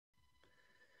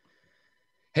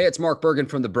Hey, it's Mark Bergin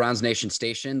from the Browns Nation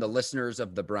Station. The listeners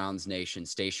of the Browns Nation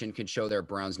Station can show their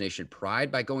Browns Nation pride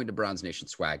by going to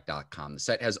brownsnationswag.com. The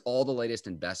site has all the latest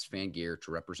and best fan gear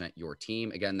to represent your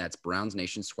team. Again, that's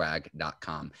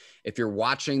brownsnationswag.com. If you're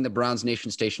watching the Browns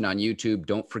Nation Station on YouTube,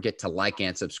 don't forget to like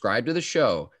and subscribe to the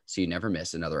show so you never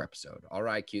miss another episode. All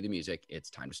right, cue the music. It's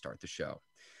time to start the show.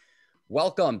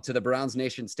 Welcome to the Browns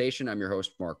Nation Station. I'm your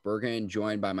host, Mark Bergin,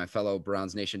 joined by my fellow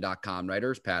BrownsNation.com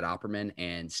writers, Pat Opperman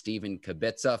and Steven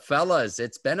Kibitza. Fellas,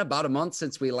 it's been about a month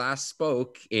since we last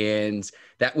spoke, and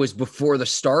that was before the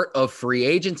start of free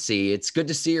agency. It's good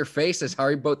to see your faces. How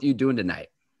are both of you doing tonight?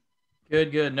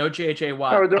 Good. No J.J.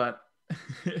 Watt, but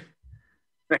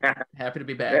happy to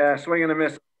be back. Yeah, swing and a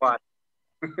miss. Watt.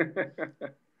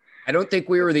 I don't think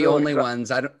we were the only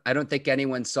ones. I don't think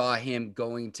anyone saw him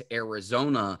going to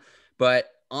Arizona.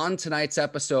 But on tonight's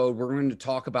episode, we're going to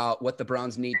talk about what the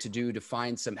Browns need to do to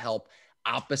find some help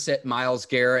opposite Myles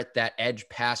Garrett, that edge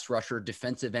pass rusher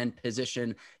defensive end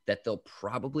position that they'll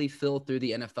probably fill through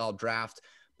the NFL draft.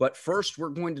 But first, we're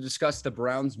going to discuss the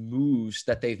Browns' moves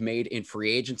that they've made in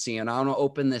free agency. And I want to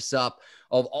open this up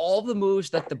of all the moves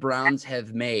that the Browns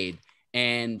have made.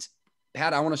 And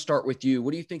Pat, I want to start with you.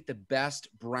 What do you think the best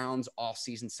Browns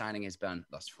offseason signing has been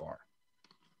thus far?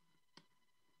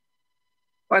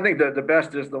 I think the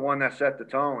best is the one that set the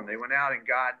tone. They went out and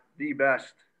got the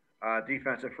best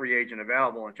defensive free agent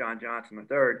available in John Johnson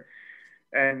III.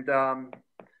 And,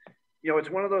 it's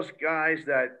one of those guys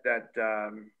that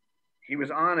he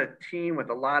was on a team with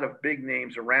a lot of big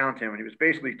names around him, and he was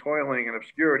basically toiling in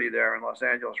obscurity there in Los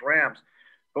Angeles Rams.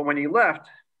 But when he left,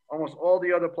 almost all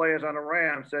the other players on the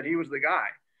Rams said he was the guy.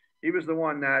 He was the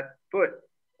one that put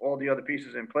all the other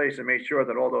pieces in place and made sure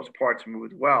that all those parts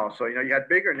moved well. So, you had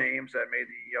bigger names that made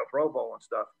the Pro Bowl and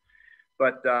stuff.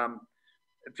 But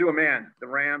to a man, the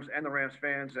Rams and the Rams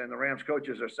fans and the Rams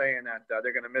coaches are saying that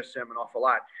they're going to miss him an awful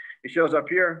lot. He shows up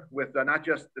here with not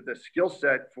just the skill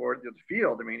set for the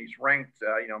field. I mean, he's ranked,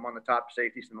 among the top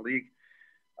safeties in the league.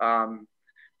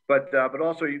 But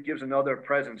also he gives another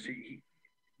presence.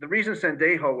 The reason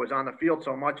Sendejo was on the field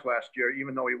so much last year,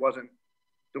 even though he wasn't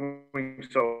doing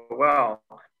so well,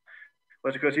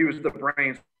 was because he was the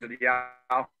brains of the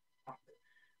outfit.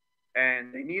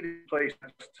 And they needed to place,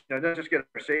 not just get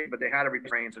a safety, but they had to be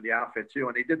brains of the outfit too.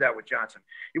 And they did that with Johnson.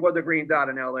 He wore the green dot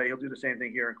in LA. He'll do the same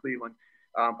thing here in Cleveland,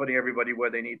 putting everybody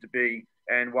where they need to be,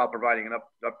 and while providing an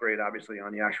upgrade, obviously,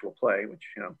 on the actual play, which,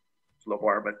 it's a low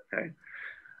bar, but hey.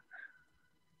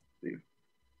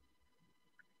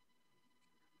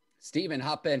 Steven,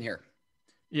 hop in here.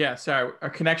 Yeah, sorry. Our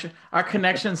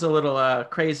connection's a little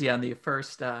crazy on the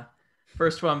first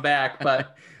one back,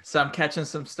 but so I'm catching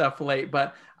some stuff late.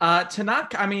 But I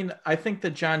think the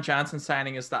John Johnson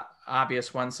signing is the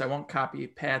obvious one, so I won't copy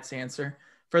Pat's answer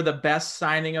for the best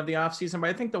signing of the offseason.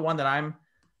 But I think the one that I'm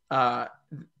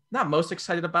not most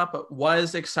excited about, but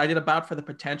was excited about for the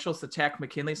potential is the Takk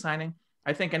McKinley signing.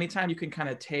 I think anytime you can kind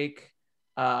of take,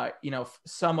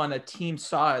 someone a team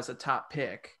saw as a top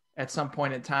pick at some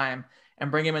point in time and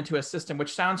bring him into a system,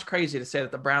 which sounds crazy to say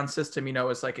that the Brown system,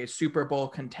 is like a Super Bowl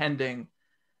contending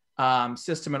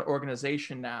system and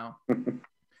organization now.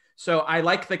 So I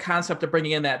like the concept of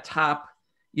bringing in that top,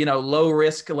 low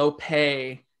risk, low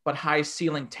pay, but high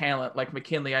ceiling talent like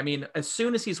McKinley. I mean, as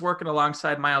soon as he's working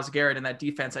alongside Myles Garrett in that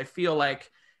defense, I feel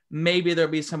like maybe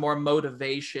there'll be some more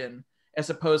motivation as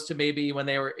opposed to maybe when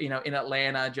they were, in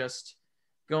Atlanta, just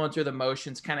going through the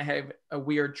motions, kind of have a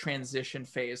weird transition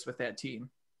phase with that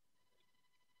team.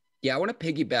 Yeah, I want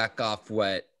to piggyback off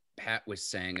what Pat was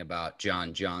saying about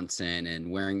John Johnson and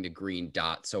wearing the green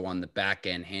dot. So on the back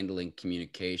end, handling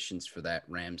communications for that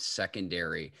Rams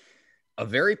secondary, a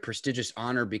very prestigious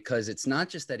honor, because it's not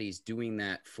just that he's doing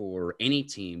that for any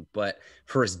team, but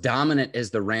for as dominant as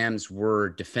the Rams were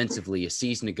defensively a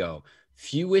season ago,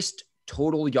 fewest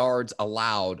total yards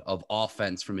allowed of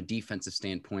offense from a defensive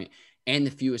standpoint, and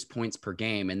the fewest points per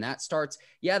game. And that starts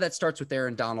with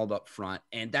Aaron Donald up front.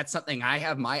 And that's something I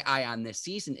have my eye on this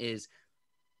season is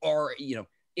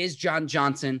John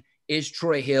Johnson, is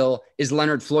Troy Hill, is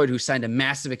Leonard Floyd, who signed a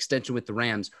massive extension with the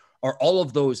Rams, are all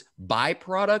of those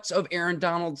byproducts of Aaron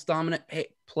Donald's dominant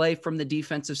play from the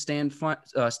defensive standpoint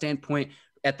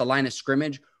at the line of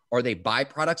scrimmage? Are they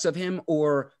byproducts of him,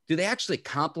 or do they actually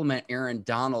complement Aaron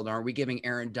Donald? Or are we giving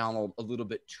Aaron Donald a little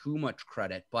bit too much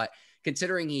credit? But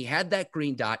considering he had that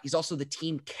green dot, he's also the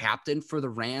team captain for the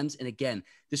Rams. And again,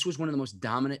 this was one of the most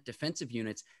dominant defensive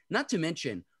units, not to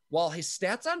mention, while his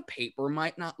stats on paper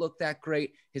might not look that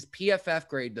great, his PFF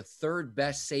grade, the third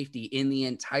best safety in the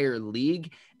entire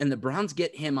league, and the Browns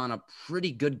get him on a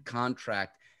pretty good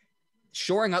contract.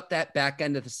 shoring up that back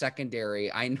end of the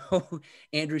secondary. I know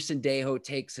Andrew Sendejo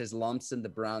takes his lumps in the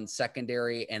Browns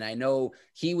secondary, and I know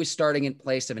he was starting in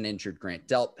place of an injured Grant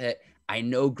Delpit. I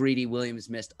know Greedy Williams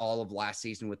missed all of last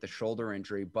season with the shoulder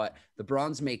injury, but the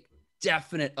Browns make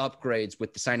definite upgrades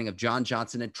with the signing of John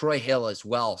Johnson and Troy Hill as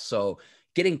well. So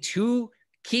getting two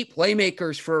key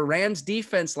playmakers for a Rams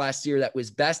defense last year that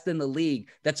was best in the league,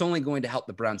 that's only going to help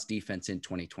the Browns defense in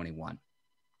 2021.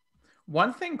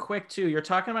 One thing quick too, you're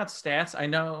talking about stats. I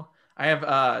know I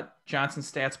have Johnson's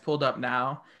stats pulled up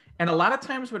now. And a lot of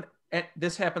times when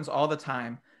this happens all the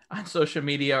time on social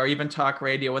media or even talk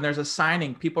radio, when there's a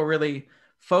signing, people really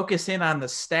focus in on the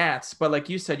stats. But like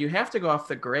you said, you have to go off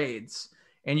the grades,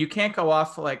 and you can't go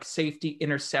off like safety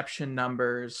interception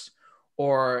numbers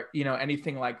or,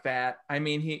 anything like that. I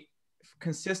mean, he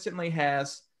consistently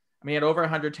has, he had over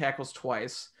 100 tackles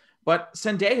twice. But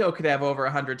Sendejo could have over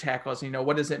 100 tackles.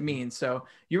 What does it mean? So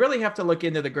you really have to look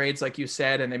into the grades, like you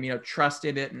said, and, trust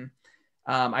in it. And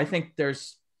I think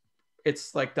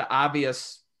it's like the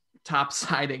obvious top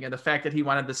signing. And the fact that he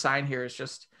wanted to sign here is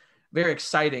just very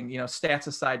exciting, stats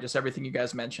aside, just everything you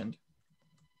guys mentioned.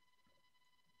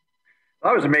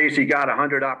 I was amazed he got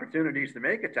 100 opportunities to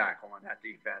make a tackle on that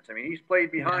defense. He's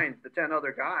played behind the 10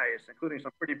 other guys, including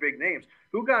some pretty big names.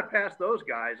 Who got past those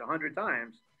guys 100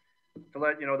 times? To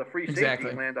let the free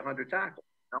safety land 100 tackles.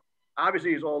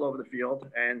 Obviously, he's all over the field,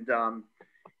 and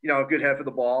a good head for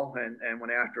the ball, and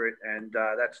went after it, and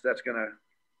that's going to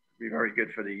be very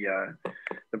good for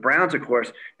the Browns, of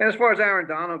course. And as far as Aaron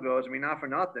Donald goes, not for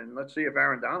nothing. Let's see if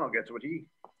Aaron Donald gets what he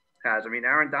has.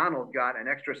 Aaron Donald got an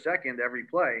extra second every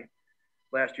play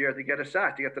last year to get a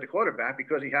sack to get to the quarterback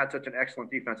because he had such an excellent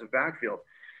defensive backfield,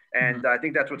 and I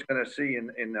think that's what's going to see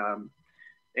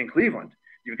in Cleveland.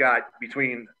 You've got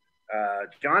between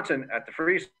Johnson at the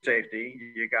free safety,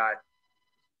 you got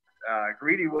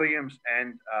Greedy Williams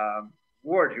and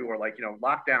Ward, who are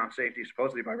lockdown safety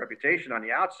supposedly by reputation on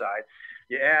the outside.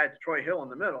 You add Troy Hill in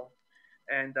the middle,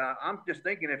 and I'm just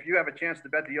thinking if you have a chance to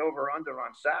bet the over/under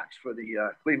on sacks for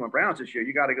the Cleveland Browns this year,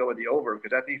 you got to go with the over,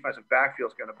 because that defensive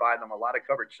backfield is going to buy them a lot of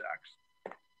coverage sacks.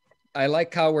 I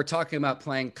like how we're talking about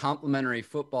playing complementary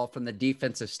football from the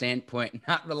defensive standpoint,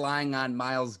 not relying on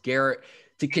Myles Garrett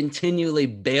to continually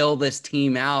bail this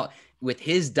team out with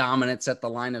his dominance at the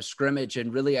line of scrimmage.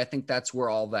 And really, I think that's where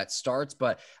all that starts.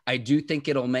 But I do think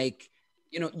it'll make,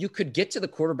 you could get to the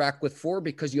quarterback with 4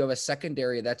 because you have a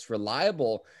secondary that's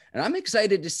reliable. And I'm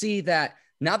excited to see that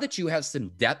now that you have some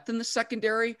depth in the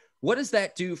secondary, what does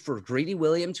that do for Greedy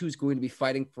Williams, who's going to be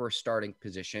fighting for a starting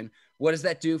position? What does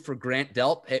that do for Grant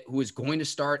Delpit, who is going to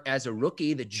start as a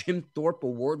rookie, the Jim Thorpe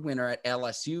Award winner at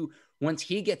LSU, once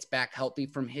he gets back healthy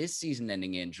from his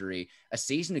season-ending injury a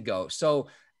season ago? So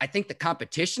I think the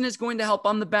competition is going to help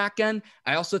on the back end.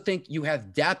 I also think you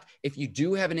have depth. If you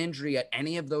do have an injury at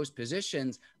any of those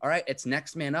positions, all right, it's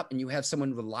next man up, and you have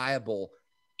someone reliable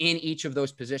in each of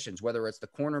those positions, whether it's the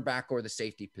cornerback or the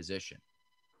safety position.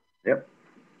 Yep.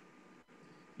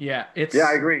 Yeah,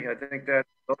 I agree. I think that.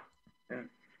 Yeah.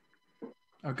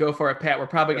 I'll go for it, Pat. We're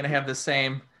probably going to have the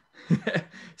same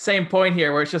point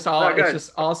here, where it's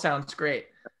all sounds great.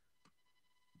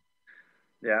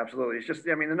 Yeah, absolutely. It's just,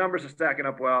 the numbers are stacking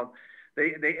up well.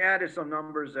 They added some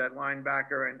numbers at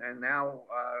linebacker, and now,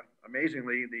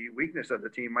 amazingly, the weakness of the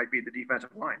team might be the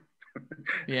defensive line.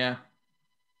 Yeah.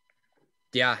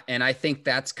 Yeah, and I think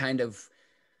that's kind of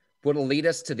what will lead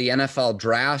us to the NFL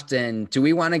draft. And do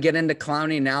we want to get into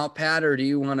Clowney now, Pat, or do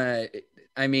you want to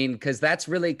 – because that's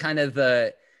really kind of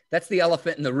that's the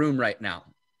elephant in the room right now.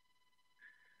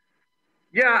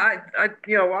 Yeah,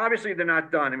 obviously they're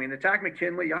not done. The Takk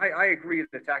McKinley, I agree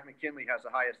that Takk McKinley has the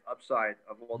highest upside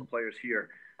of all the players here.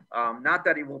 Not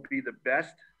that he will be the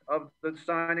best of the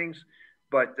signings,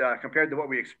 but compared to what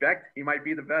we expect, he might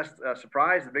be the best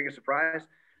surprise, the biggest surprise.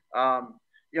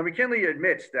 McKinley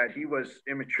admits that he was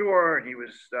immature, and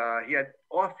he had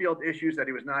off-field issues that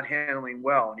he was not handling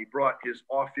well, and he brought his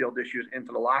off-field issues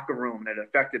into the locker room, and it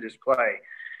affected his play.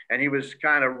 And he was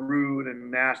kind of rude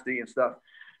and nasty and stuff.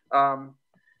 And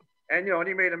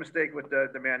he made a mistake with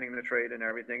demanding the trade and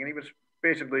everything. And he was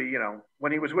basically,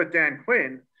 when he was with Dan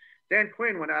Quinn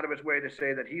went out of his way to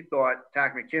say that he thought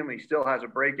Takk McKinley still has a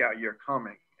breakout year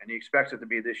coming, and he expects it to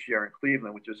be this year in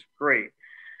Cleveland, which is great.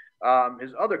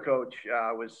 His other coach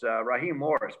was Raheem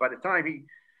Morris. By the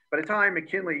time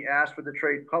McKinley asked for the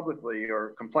trade publicly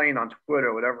or complained on Twitter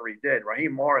or whatever he did,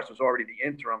 Raheem Morris was already the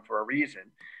interim for a reason,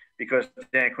 because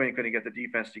Dan Quinn couldn't get the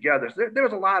defense together. So there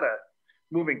was a lot of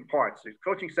moving parts. His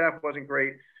coaching staff wasn't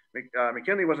great.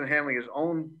 McKinley wasn't handling his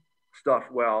own stuff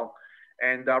well,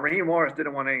 and Raheem Morris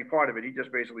didn't want any part of it. He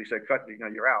just basically said, "Cut,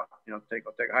 you're out. Take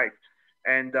a hike."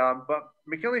 And but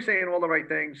McKinley's saying all the right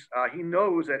things. He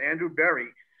knows that Andrew Berry,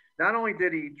 not only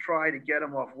did he try to get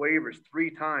him off waivers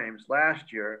 3 times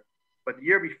last year, but the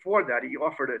year before that, he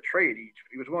offered a trade.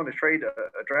 He was willing to trade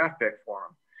a draft pick for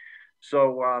him.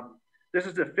 So this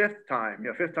is the 5th time,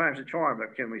 5th time's a charm,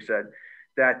 that McKinley said,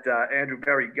 that Andrew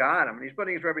Berry got him. And he's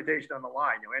putting his reputation on the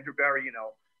line. Andrew Berry,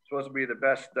 supposed to be the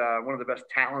best, one of the best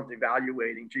talent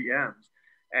evaluating GMs.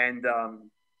 And,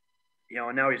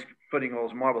 and now he's putting all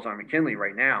those marbles on McKinley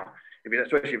right now,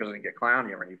 especially if he doesn't get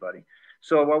Clowney or anybody.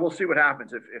 So we'll see what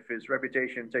happens if his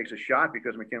reputation takes a shot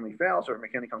because McKinley fails or if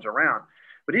McKinley comes around.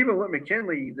 But even with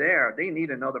McKinley there, they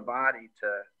need another body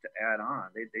to add on.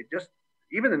 They just,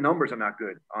 even the numbers are not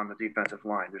good on the defensive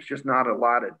line. There's just not a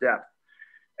lot of depth.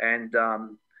 And,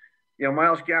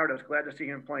 Myles Garrett, I was glad to see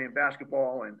him playing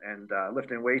basketball and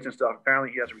lifting weights and stuff.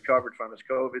 Apparently he has recovered from his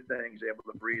COVID thing. He's able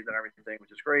to breathe and everything,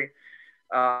 which is great.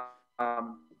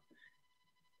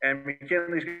 And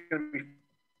McKinley's going to be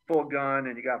full gun,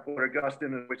 and you got Porter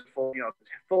Gustin, which is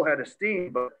full head of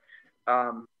steam. But I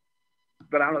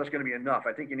don't know if that's going to be enough.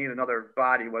 I think you need another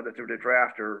body, whether through the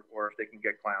draft or if they can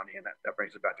get Clowney, and that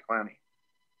brings it back to Clowney.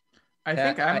 I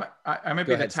think I might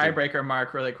be the tiebreaker,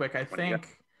 Mark, really quick. I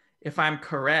think if I'm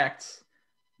correct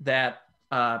that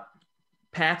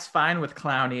Pat's fine with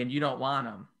Clowney and you don't want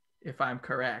him, if I'm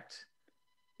correct.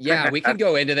 Yeah, we can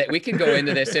go into that. We can go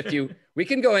into this if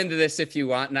you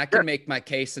want, and I can make my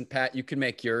case, and Pat, you can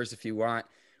make yours if you want.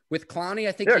 With Clowney,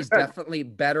 I think he's definitely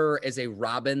better as a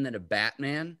Robin than a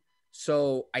Batman.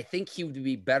 So I think he would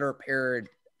be better paired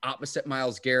opposite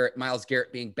Myles Garrett. Myles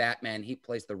Garrett being Batman, he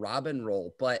plays the Robin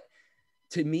role. But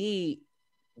to me,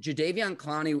 Jadeveon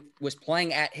Clowney was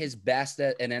playing at his best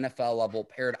at an NFL level,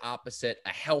 paired opposite a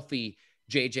healthy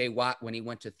J.J. Watt when he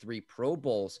went to 3 Pro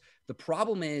Bowls. The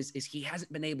problem is he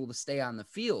hasn't been able to stay on the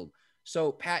field.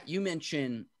 So, Pat, you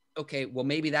mentioned, okay, well,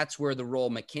 maybe that's where the role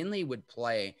McKinley would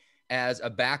play as a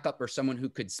backup or someone who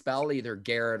could spell either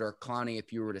Garrett or Clowney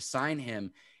if you were to sign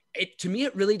him. To me,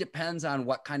 it really depends on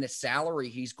what kind of salary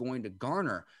he's going to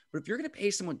garner. But if you're going to pay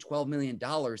someone $12 million,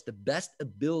 the best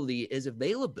ability is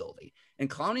availability. And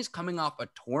Clowney's coming off a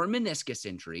torn meniscus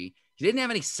injury. He didn't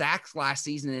have any sacks last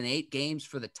season in 8 games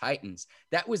for the Titans.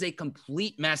 That was a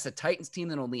complete mess. A Titans team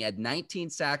that only had 19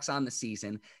 sacks on the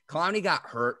season. Clowney got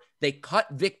hurt. They cut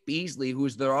Vic Beasley, who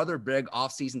was their other big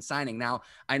offseason signing. Now,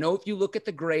 I know if you look at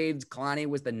the grades, Clowney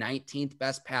was the 19th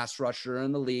best pass rusher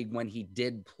in the league when he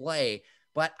did play.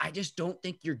 But I just don't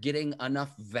think you're getting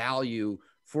enough value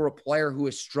for a player who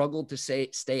has struggled to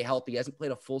stay healthy. He hasn't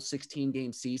played a full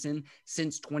 16-game season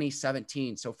since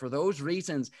 2017. So for those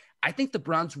reasons, I think the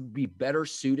Browns would be better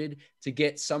suited to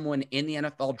get someone in the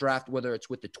NFL draft, whether it's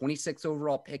with the 26th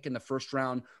overall pick in the first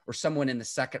round or someone in the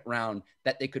second round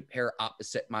that they could pair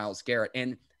opposite Myles Garrett.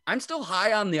 And I'm still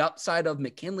high on the upside of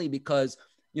McKinley because,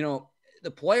 the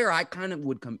player I kind of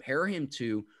would compare him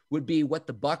to would be what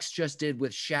the Bucs just did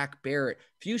with Shaq Barrett.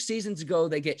 A few seasons ago,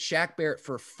 they get Shaq Barrett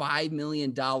for $5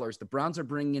 million. The Browns are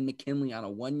bringing in McKinley on a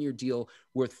 1-year deal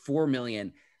worth $4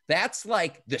 million. That's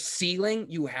like the ceiling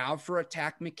you have for a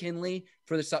Takk McKinley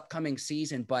for this upcoming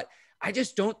season. But I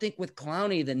just don't think with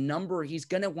Clowney, the number he's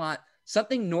going to want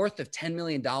something north of $10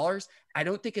 million. I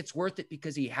don't think it's worth it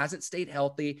because he hasn't stayed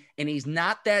healthy and he's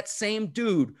not that same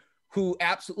dude who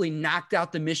absolutely knocked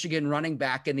out the Michigan running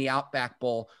back in the Outback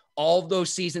Bowl all of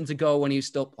those seasons ago when he was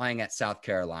still playing at South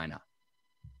Carolina.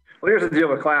 Well, here's the deal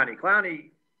with Clowney.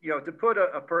 Clowney, to put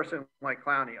a person like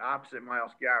Clowney opposite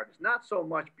Myles Garrett is not so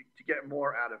much to get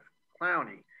more out of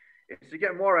Clowney. It's to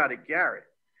get more out of Garrett.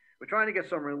 We're trying to get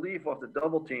some relief off the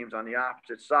double teams on the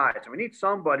opposite side. So we need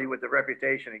somebody with the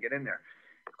reputation to get in there.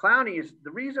 Clowney is the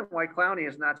reason why Clowney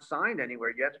is not signed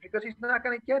anywhere yet is because he's not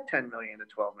going to get $10 million to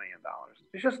 $12 million.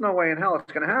 There's just no way in hell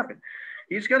it's going to happen.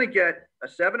 He's going to get a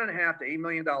 $7.5 to $8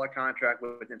 million contract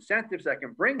with incentives that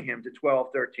can bring him to 12,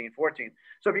 13, 14.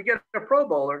 So if you get a Pro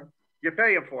Bowler, you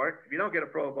pay him for it. If you don't get a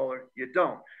Pro Bowler, you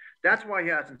don't. That's why he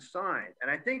hasn't signed.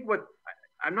 And I think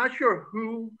I'm not sure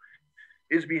who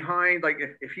is behind, like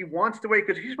if he wants to wait,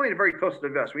 because he's playing very close to the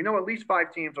vest. We know at least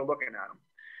 5 teams are looking at him,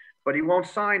 but he won't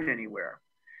sign anywhere.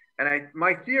 And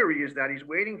my theory is that he's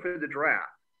waiting for the draft.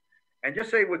 And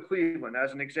just say with Cleveland,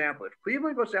 as an example, if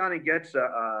Cleveland goes down and gets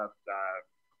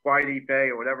Whitey Pay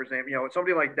or whatever his name,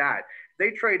 somebody like that, they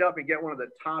trade up and get one of the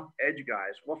top edge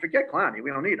guys. Well, forget Clowney.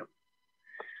 We don't need him.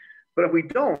 But if we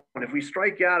don't, if we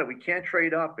strike out, if we can't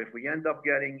trade up, if we end up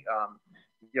getting, a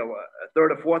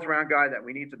 3rd or 4th round guy that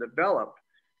we need to develop,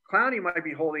 Clowney might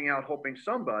be holding out, hoping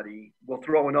somebody will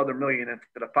throw another $1 million into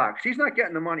the pot. He's not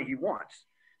getting the money he wants.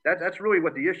 That's really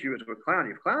what the issue is with Clowney.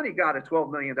 If Clowney got a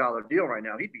 $12 million deal right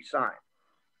now, he'd be signed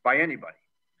by anybody.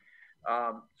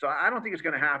 So I don't think it's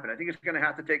going to happen. I think it's going to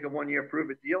have to take a 1-year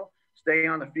prove-it deal, stay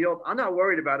on the field. I'm not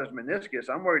worried about his meniscus.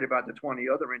 I'm worried about the 20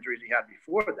 other injuries he had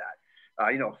before that.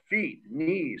 Feet,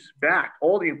 knees, back,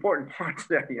 all the important parts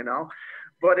there,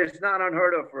 But it's not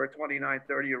unheard of for a 29,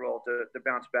 30-year-old to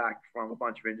bounce back from a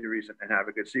bunch of injuries and have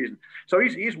a good season. So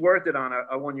he's worth it on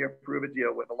a 1-year prove-it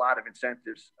deal with a lot of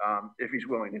incentives if he's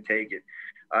willing to take it.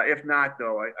 If not,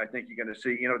 though, I think you're going to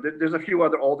see, there's a few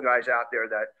other old guys out there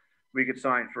that we could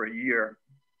sign for a year.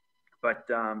 But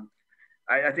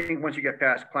I think once you get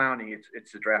past Clowney,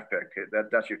 it's a draft pick.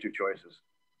 That's your two choices.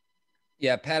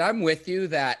 Yeah, Pat, I'm with you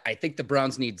that I think the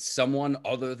Browns need someone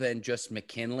other than just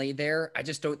McKinley there. I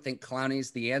just don't think Clowney's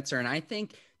the answer. And I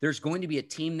think there's going to be a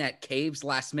team that caves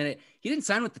last minute. He didn't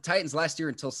sign with the Titans last year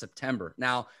until September.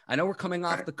 Now, I know we're coming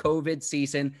off the COVID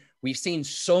season. We've seen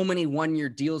so many 1-year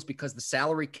deals because the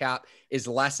salary cap is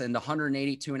less than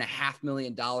 $182.5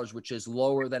 million, which is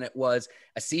lower than it was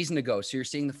a season ago. So you're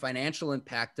seeing the financial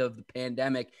impact of the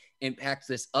pandemic impact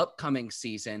this upcoming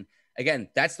season. Again,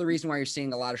 that's the reason why you're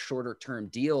seeing a lot of shorter term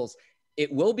deals. It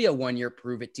will be a 1-year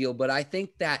prove it deal, but I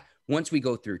think that once we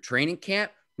go through training camp,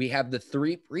 we have the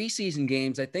 3 preseason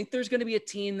games. I think there's going to be a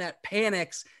team that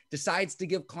panics, decides to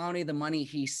give Clowney the money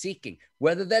he's seeking.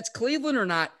 Whether that's Cleveland or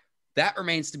not, that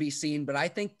remains to be seen, but I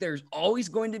think there's always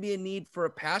going to be a need for a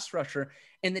pass rusher,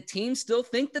 and the team still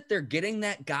think that they're getting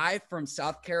that guy from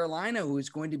South Carolina who is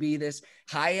going to be this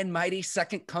high and mighty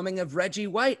second coming of Reggie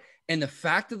White. And the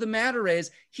fact of the matter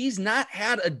is he's not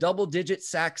had a double-digit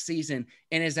sack season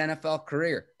in his NFL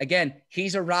career. Again,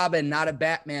 he's a Robin, not a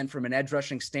Batman from an edge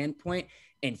rushing standpoint.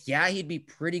 And yeah, he'd be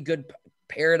pretty good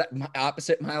paired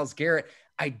opposite Myles Garrett.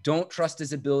 I don't trust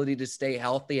his ability to stay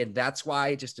healthy. And that's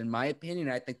why, just in my opinion,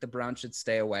 I think the Browns should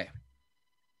stay away.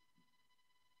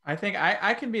 I think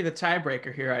I can be the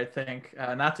tiebreaker here, I think.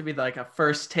 Not to be like a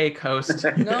first take host.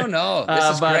 No, this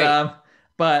is great.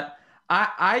 But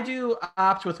I do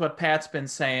opt with what Pat's been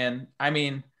saying. I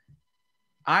mean,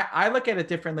 I look at it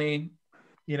differently,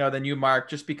 than you, Mark,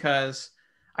 just because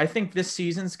I think this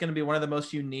season's going to be one of the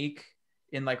most unique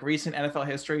in like recent NFL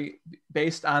history,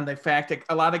 based on the fact that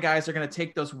a lot of guys are going to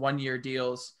take those 1-year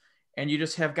deals, and you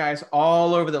just have guys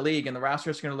all over the league, and the roster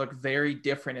is going to look very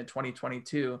different in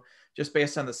 2022, just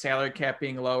based on the salary cap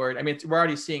being lowered. I mean, we're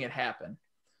already seeing it happen.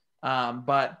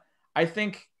 But I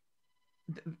think,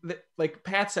 like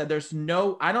Pat said,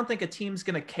 I don't think a team's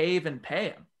going to cave and pay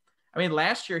him. I mean,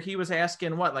 last year he was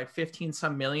asking like 15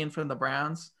 some million from the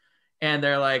Browns, and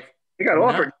they're like, he got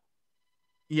offered.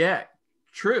 Yeah,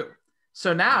 true.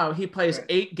 So now he plays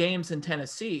 8 games in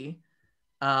Tennessee.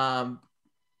 I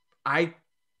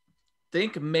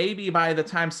think maybe by the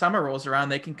time summer rolls around,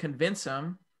 they can convince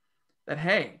him that,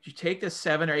 hey, you take this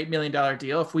 $7 or $8 million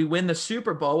deal. If we win the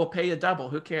Super Bowl, we'll pay you double.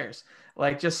 Who cares?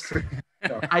 Like, just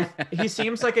he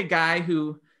seems like a guy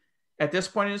who, at this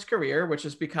point in his career, which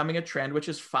is becoming a trend, which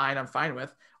is fine, I'm fine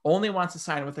with, only wants to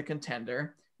sign with a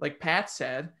contender. Like Pat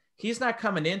said, he's not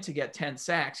coming in to get 10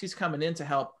 sacks. He's coming in to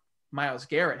help Myles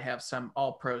Garrett have some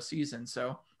all-pro season.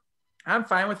 So I'm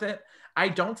fine with it. I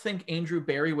don't think Andrew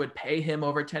Berry would pay him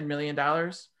over $10 million.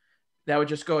 That would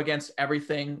just go against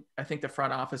everything I think the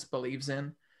front office believes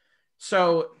in.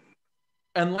 So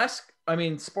unless,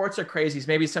 sports are crazy.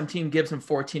 Maybe some team gives him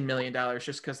 $14 million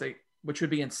just because which would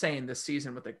be insane this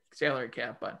season with the salary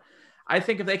cap. But I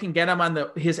think if they can get him on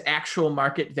his actual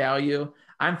market value,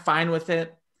 I'm fine with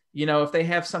it. If they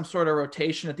have some sort of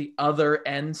rotation at the other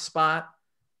end spot,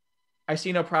 I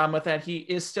see no problem with that. He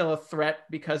is still a threat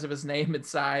because of his name and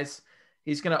size.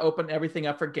 He's going to open everything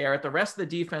up for Garrett. The rest of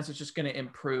the defense is just going to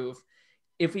improve.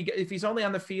 If he's only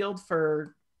on the field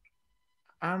for,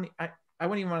 I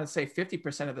wouldn't even want to say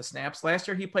 50% of the snaps. Last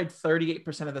year he played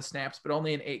 38% of the snaps, but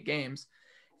only in 8 games.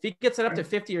 If he gets it up to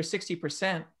 50 or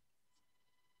 60%,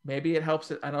 maybe it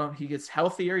helps. I don't know. He gets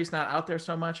healthier. He's not out there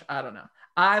so much. I don't know.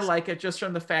 I like it just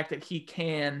from the fact that he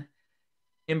can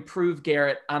improve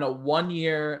Garrett on a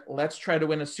 1-year, let's try to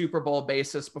win a Super Bowl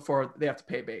basis before they have to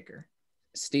pay Baker.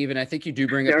 Steven, I think you do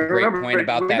bring up a great point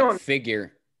about that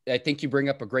figure. I think you bring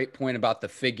up a great point about the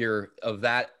figure of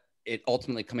that, it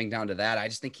ultimately coming down to that. I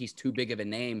just think he's too big of a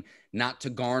name not to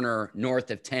garner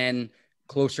north of 10,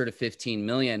 closer to 15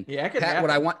 million. Yeah, Pat,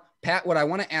 what I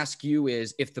want to ask you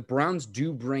is, if the Browns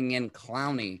do bring in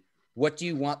Clowney, what do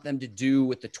you want them to do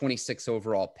with the 26th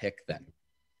overall pick then?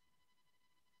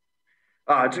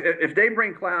 If they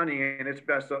bring Clowney in, it's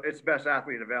best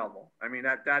athlete available. I mean,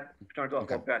 that turns off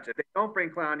all bets. If they don't bring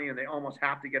Clowney in, they almost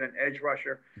have to get an edge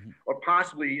rusher, or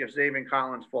possibly if Jadeveon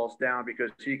Clowney falls down,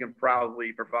 because he can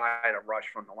probably provide a rush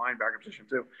from the linebacker position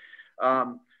too.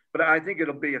 But I think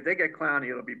it'll be, if they get Clowney,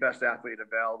 it'll be best athlete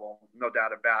available, no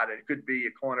doubt about it. It could be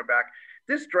a cornerback.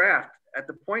 This draft, at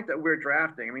the point that we're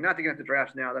drafting, I mean, not to get into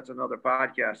drafts now, that's another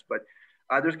podcast, but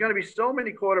there's going to be so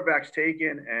many quarterbacks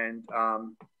taken and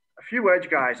a few edge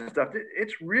guys and stuff.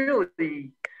 It's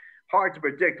really hard to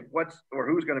predict what's or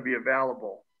who's going to be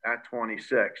available at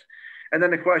 26. And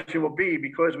then the question will be,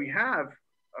 because we have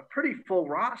a pretty full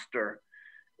roster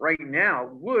right now,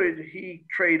 would he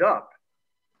trade up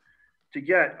to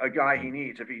get a guy he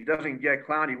needs? If he doesn't get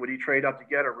Clowney, would he trade up to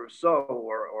get a Rousseau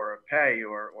or a Pay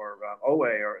or Owe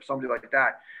or somebody like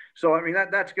that? So, I mean,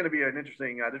 that's going to be an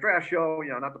interesting the draft show,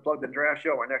 not to plug the draft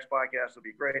show. Our next podcast will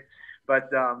be great.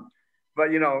 But not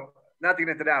to get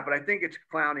into that, but I think it's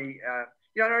Clowney.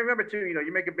 I remember, too,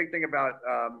 you make a big thing about,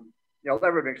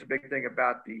 Lever makes a big thing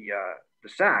about the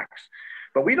sacks.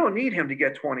 But we don't need him to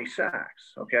get 20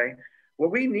 sacks, okay?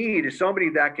 What we need is somebody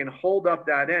that can hold up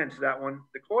that end so that when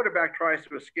the quarterback tries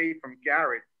to escape from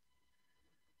Garrett,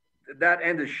 that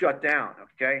end is shut down,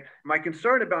 okay? My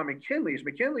concern about McKinley's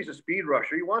a speed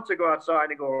rusher. He wants to go outside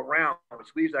and go around, which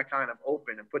leaves that kind of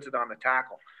open and puts it on the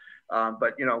tackle.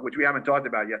 Which we haven't talked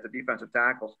about yet, the defensive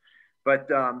tackles. But,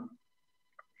 so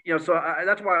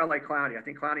that's why I like Clowney. I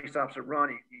think Clowney stops a run.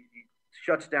 He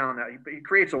shuts down that. He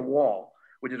creates a wall,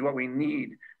 which is what we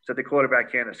need so the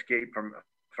quarterback can't escape from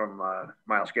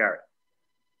Myles Garrett.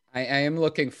 I am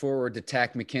looking forward to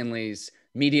Takk McKinley's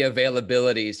media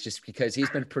availabilities just because he's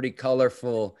been pretty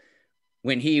colorful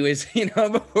when he was,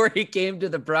 before he came to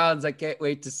the Browns. I can't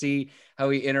wait to see how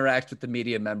he interacts with the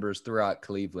media members throughout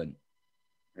Cleveland.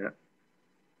 Yeah.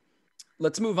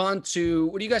 Let's move on to,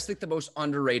 what do you guys think the most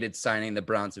underrated signing the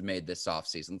Browns have made this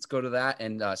offseason? Let's go to that.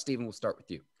 And Steven, we'll start with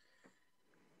you.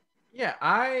 Yeah,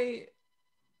 I'm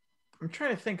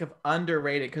trying to think of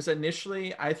underrated, because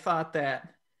initially I thought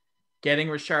that getting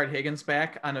Rashard Higgins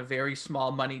back on a very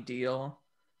small money deal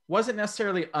wasn't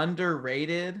necessarily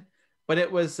underrated, but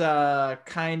it was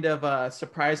kind of a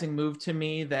surprising move to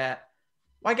me that,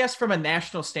 well, I guess from a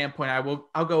national standpoint,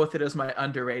 I'll go with it as my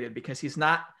underrated, because he's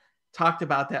not talked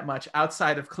about that much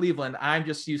outside of Cleveland. I'm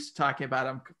just used to talking about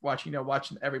him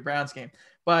watching every Browns game.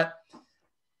 But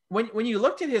when you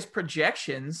looked at his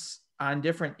projections on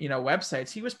different,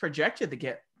 websites, he was projected to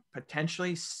get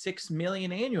potentially $6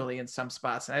 million annually in some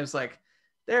spots. And I was like,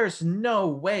 there's no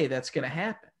way that's going to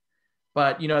happen.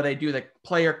 But, they do the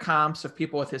player comps of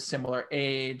people with his similar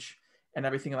age and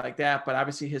everything like that. But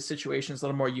obviously his situation is a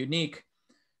little more unique.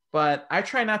 But I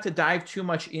try not to dive too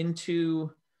much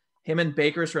into him and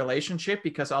Baker's relationship,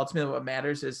 because ultimately what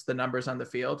matters is the numbers on the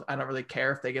field. I don't really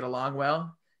care if they get along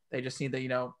well. They just need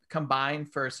to, combine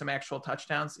for some actual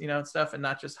touchdowns, and stuff, and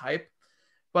not just hype.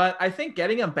 But I think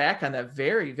getting him back on that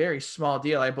very, very small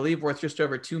deal, I believe worth just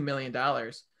over $2 million,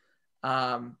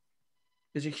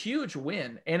 is a huge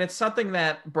win. And it's something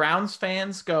that Browns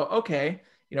fans go, okay,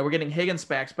 we're getting Higgins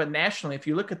back. But nationally, if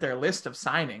you look at their list of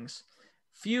signings,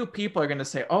 few people are going to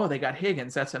say, oh, they got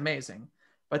Higgins. That's amazing.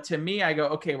 But to me, I go,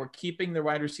 okay, we're keeping the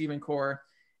wide receiving core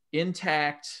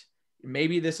intact.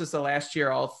 Maybe this is the last year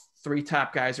all three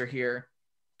top guys are here.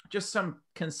 Just some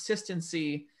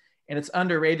consistency, and it's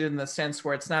underrated in the sense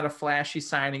where it's not a flashy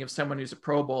signing of someone who's a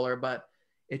Pro Bowler, but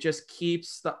it just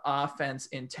keeps the offense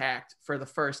intact for the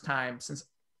first time since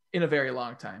in a very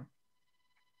long time.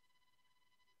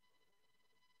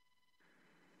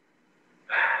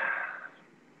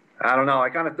 I don't know. I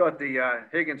kind of thought the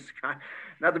Higgins,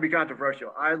 not to be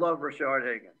controversial, I love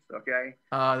Rashard Higgins, okay?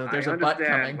 There's a butt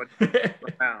coming.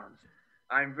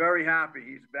 I'm very happy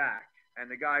he's back. And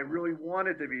the guy really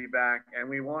wanted to be back, and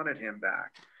we wanted him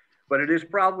back. But it is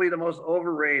probably the most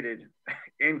overrated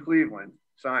in Cleveland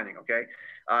signing, okay?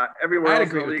 Everywhere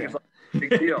else in the league is like a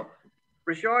big deal.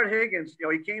 Rashard Higgins,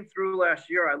 he came through last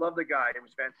year. I love the guy. It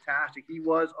was fantastic. He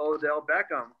was Odell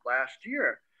Beckham last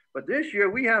year. But this year,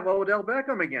 we have Odell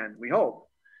Beckham again, we hope.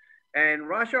 And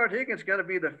Rashard Higgins is going to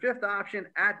be the fifth option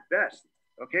at best.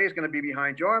 Okay, he's going to be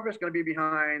behind Jarvis, going to be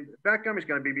behind Beckham, he's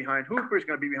going to be behind Hooper, he's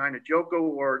going to be behind Njoku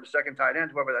or the second tight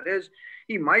end, whoever that is.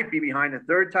 He might be behind the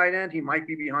third tight end. He might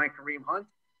be behind Kareem Hunt.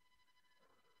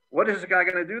 What is this guy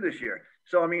going to do this year?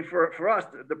 So, I mean, for us,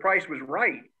 the price was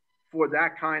right for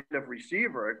that kind of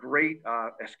receiver, a great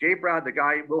escape route. The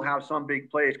guy will have some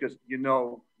big plays because he's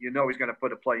going to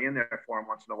put a play in there for him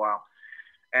once in a while.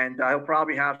 And he'll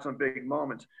probably have some big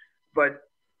moments. But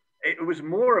it was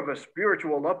more of a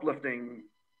spiritual uplifting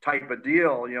type of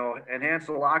deal, enhance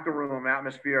the locker room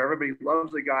atmosphere. Everybody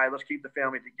loves the guy. Let's keep the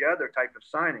family together type of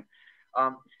signing.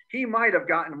 He might have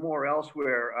gotten more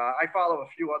elsewhere. I follow a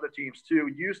few other teams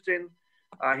too. Houston,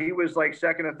 he was like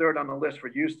second or third on the list for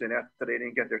Houston after they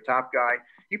didn't get their top guy.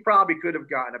 He probably could have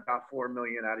gotten about $4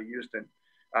 million out of Houston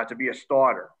to be a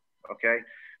starter. Okay.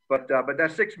 But that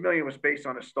 $6 million was based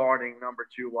on a starting number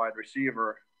 2 wide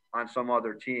receiver on some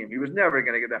other team. He was never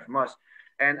going to get that from us.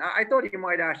 And I thought he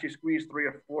might actually squeeze 3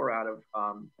 or 4 out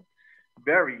of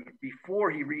Berry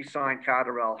before he re-signed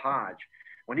Catterell Hodge.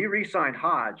 When he re-signed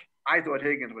Hodge, I thought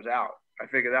Higgins was out. I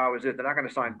figured that was it. They're not going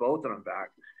to sign both of them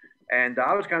back. And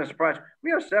I was kind of surprised.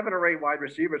 We have 7 or 8 wide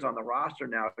receivers on the roster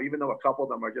now, even though a couple of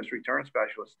them are just return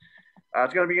specialists.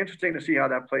 It's going to be interesting to see how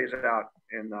that plays out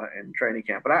in training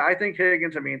camp. But I think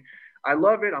Higgins, I mean, I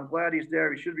love it. I'm glad he's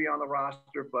there. He should be on the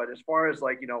roster. But as far as,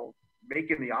 like,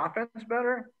 making the offense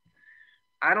better,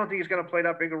 I don't think he's going to play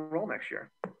that big a role next year.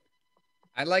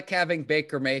 I like having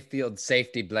Baker Mayfield's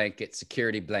safety blanket,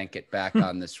 security blanket back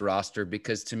on this roster,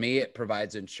 because to me, it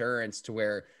provides insurance to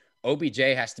where OBJ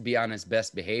has to be on his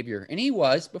best behavior. And he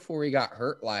was before he got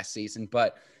hurt last season.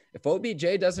 But if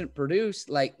OBJ doesn't produce,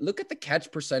 like, look at the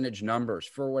catch percentage numbers.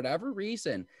 For whatever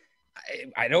reason,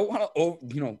 I don't want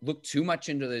to, look too much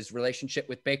into this relationship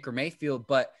with Baker Mayfield,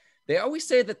 but they always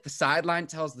say that the sideline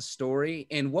tells the story.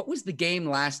 And what was the game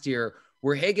last year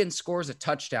where Higgins scores a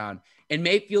touchdown and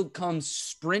Mayfield comes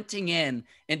sprinting in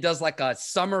and does like a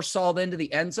somersault into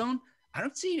the end zone? I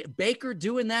don't see Baker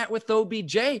doing that with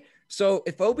OBJ. So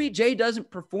if OBJ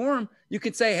doesn't perform, you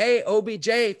could say, hey, OBJ,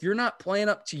 if you're not playing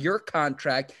up to your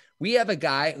contract, we have a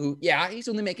guy who, he's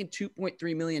only making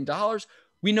 $2.3 million.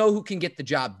 We know who can get the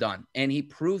job done. And he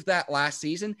proved that last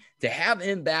season. To have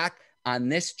him back on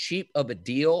this cheap of a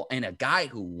deal and a guy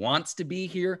who wants to be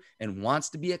here and wants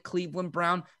to be a Cleveland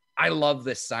Brown, I love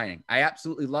this signing. I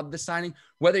absolutely love this signing.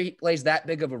 Whether he plays that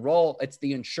big of a role, it's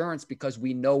the insurance because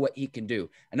we know what he can do.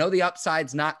 I know the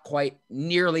upside's not quite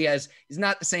nearly he's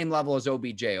not the same level as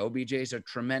OBJ. OBJ is a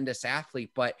tremendous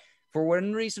athlete, but for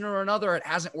one reason or another, it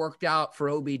hasn't worked out for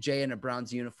OBJ in a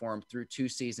Browns uniform through 2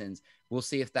 seasons. We'll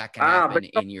see if that can happen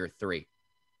in year 3.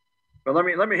 But let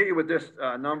me hit you with this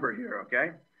number here,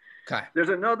 okay? Okay. There's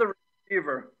another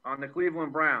receiver on the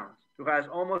Cleveland Browns who has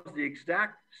almost the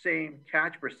exact same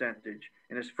catch percentage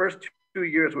in his first 2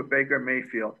 years with Baker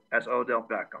Mayfield as Odell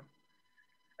Beckham.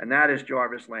 And that is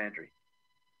Jarvis Landry.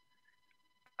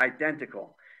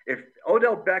 Identical. If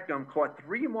Odell Beckham caught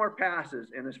 3 more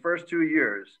passes in his first 2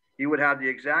 years, he would have the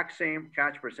exact same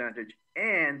catch percentage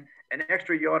and an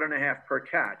extra 1.5 yards per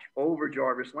catch over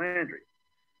Jarvis Landry.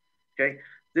 Okay.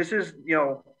 This is,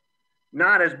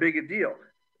 not as big a deal.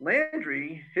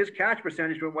 Landry, his catch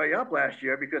percentage went way up last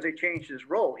year because they changed his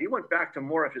role. He went back to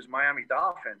more of his Miami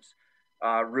Dolphins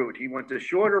route. He went to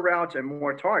shorter routes and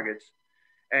more targets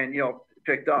and,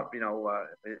 picked up,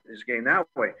 his game that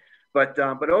way. But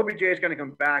OBJ is going to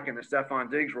come back in the Stephon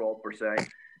Diggs role, per se.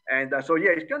 And so,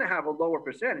 he's going to have a lower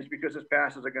percentage because his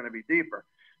passes are going to be deeper.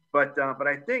 But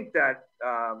I think that,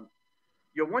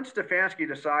 once Stefanski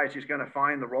decides he's going to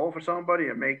find the role for somebody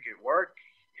and make it work,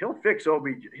 he'll fix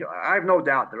OBJ. I have no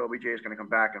doubt that OBJ is going to come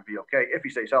back and be okay if he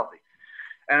stays healthy.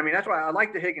 And I mean, that's why I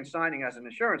like the Higgins signing as an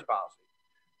insurance policy.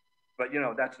 But,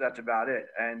 that's about it.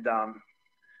 And,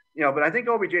 but I think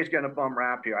OBJ is getting a bum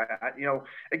rap here.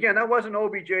 Again, that wasn't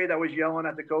OBJ that was yelling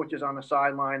at the coaches on the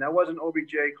sideline. That wasn't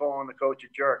OBJ calling the coach a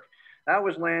jerk. That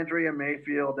was Landry and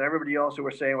Mayfield and everybody else who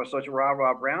were saying was such a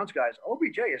rah-rah Browns guys.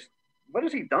 OBJ is – what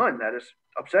has he done that is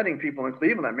upsetting people in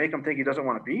Cleveland that make him think he doesn't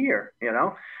want to be here?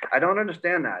 I don't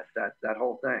understand that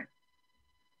whole thing.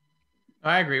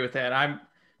 I agree with that.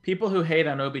 People who hate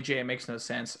on OBJ, it makes no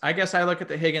sense. I guess I look at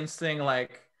the Higgins thing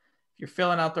like, if you're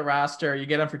filling out the roster, you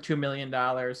get him for $2 million.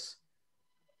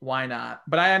 Why not?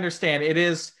 But I understand it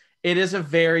is a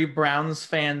very Browns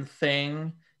fan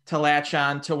thing to latch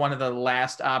on to one of the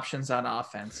last options on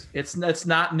offense. It's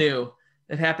not new.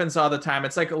 It happens all the time.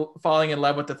 It's like falling in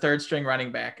love with the 3rd string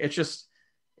running back. It's just,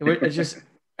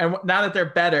 and now that they're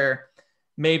better,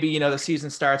 maybe, the season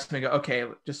starts and we go, okay,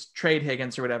 just trade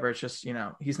Higgins or whatever. It's just,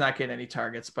 he's not getting any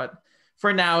targets. But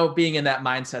for now, being in that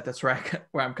mindset, that's where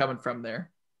I'm coming from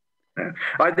there.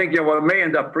 I think, what may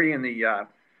end up being the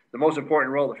most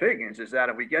important role of Higgins is that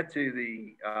if we get to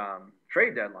the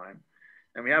trade deadline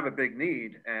and we have a big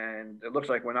need and it looks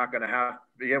like we're not going to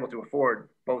be able to afford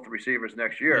both receivers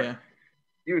next year, yeah.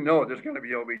 There's going to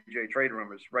be OBJ trade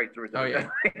rumors right through the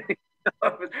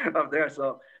up there.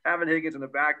 So having Higgins in the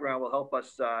background will help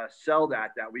us sell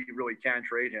that we really can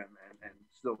trade him and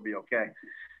still be okay.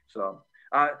 So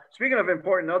speaking of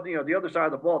important, the other side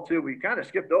of the ball too, we kind of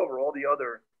skipped over all the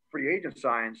other free agent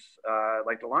signs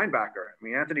like the linebacker. I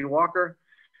mean, Anthony Walker,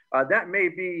 that may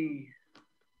be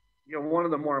one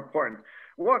of the more important.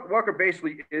 Walker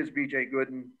basically is B.J.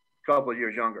 Gooden, a couple of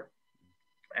years younger,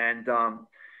 and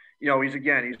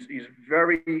he's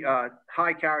very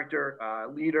high character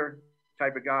leader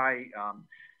type of guy.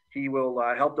 He will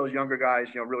help those younger guys,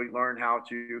 really learn how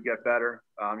to get better.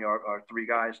 Our three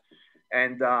guys,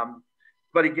 and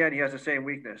but again, he has the same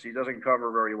weakness. He doesn't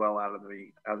cover very well out of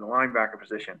the linebacker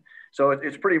position. So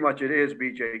it's pretty much it is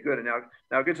B.J. Good. And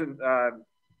now Goodson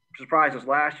surprised us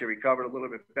last year. He covered a little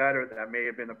bit better. That may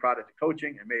have been the product of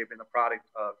coaching. It may have been the product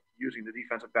of using the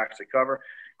defensive backs to cover.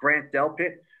 Grant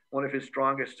Delpit, one of his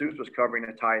strongest suits was covering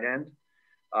a tight end.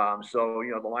 So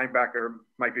the linebacker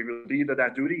might be relieved of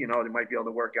that duty. They might be able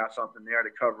to work out something there to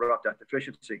cover up that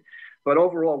deficiency. But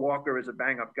overall, Walker is a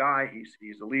bang-up guy.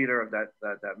 He's the leader of that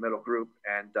middle group.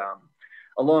 And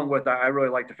along with that, I really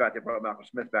like the fact they brought Malcolm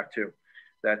Smith back too.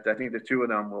 That I think the two of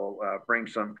them will bring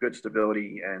some good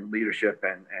stability and leadership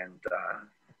and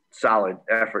solid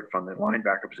effort from the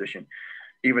linebacker position,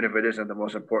 even if it isn't the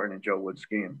most important in Joe Wood's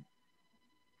scheme.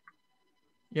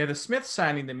 Yeah, the Smith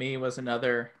signing to me was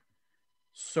another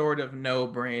sort of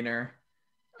no-brainer.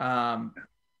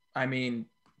 I mean,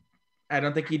 I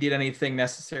don't think he did anything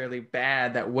necessarily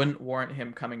bad that wouldn't warrant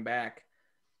him coming back.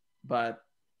 But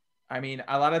I mean,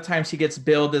 a lot of times he gets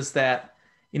billed as that,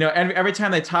 every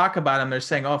time they talk about him, they're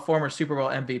saying, oh, former Super Bowl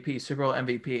MVP.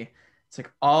 It's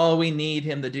like, all we need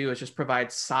him to do is just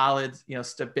provide solid,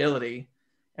 stability.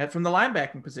 And from the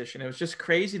linebacking position, it was just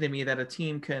crazy to me that a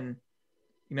team can,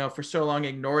 for so long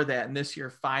ignore that. And this year,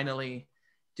 finally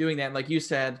doing that. And like you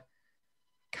said,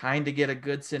 kind of get a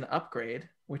Goodson upgrade,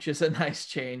 which is a nice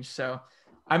change. So,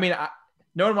 I mean,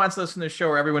 no one wants to listen to a show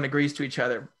where everyone agrees with each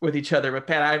other. But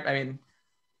Pat, I mean,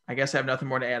 I guess I have nothing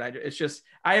more to add. It's just,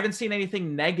 I haven't seen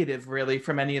anything negative really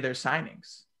from any of their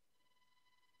signings.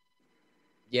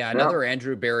 Yeah. Another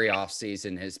Andrew Berry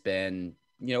offseason has been,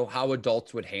 how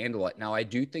adults would handle it. Now, I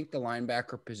do think the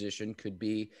linebacker position could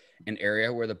be an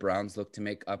area where the Browns look to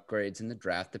make upgrades in the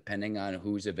draft, depending on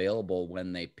who's available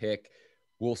when they pick.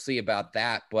 We'll see about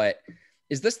that. But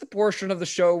is this the portion of the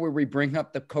show where we bring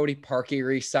up the Cody Parkey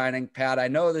re-signing, Pat? I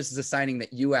know this is a signing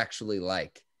that you actually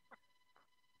like.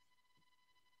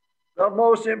 The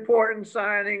most important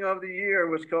signing of the year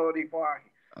was Cody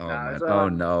Parkey. Oh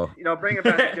no. Bringing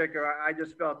back the kicker, I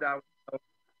just felt that was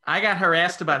I got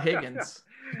harassed about Higgins.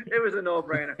 It was a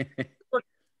no-brainer.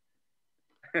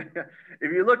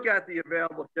 If you look at the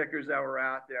available kickers that were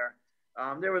out there,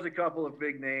 there was a couple of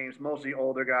big names, mostly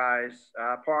older guys.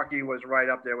 Parkey was right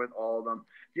up there with all of them.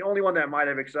 The only one that might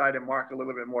have excited Mark a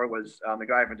little bit more was the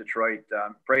guy from Detroit,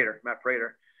 Matt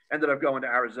Prater, ended up going to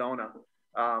Arizona.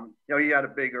 He had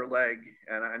a bigger leg,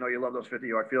 and I know you love those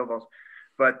 50-yard field goals.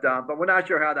 But we're not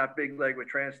sure how that big leg would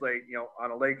translate,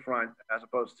 on a lakefront as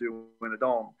opposed to in a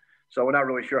dome. So we're not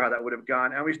really sure how that would have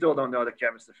gone. And we still don't know that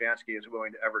Kevin Stefanski is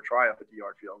willing to ever try a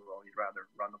 50-yard field goal. He'd rather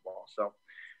run the ball. So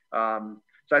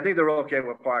I think they're okay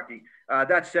with Parkey.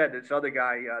 That said, this other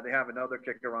guy, they have another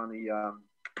kicker on the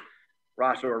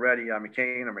roster already,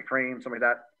 McCain or McCrane, something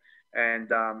like that. And,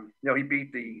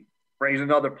 he's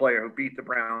another player who beat the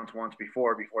Browns once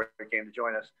before he came to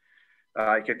join us.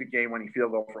 He kicked a game-winning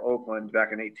field goal for Oakland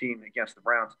back in 2018 against the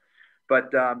Browns. But,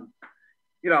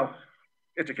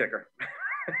 it's a kicker.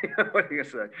 What are you going to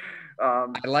say? I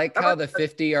like how the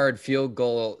 50-yard field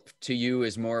goal to you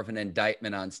is more of an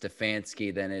indictment on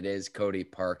Stefanski than it is Cody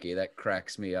Parkey. That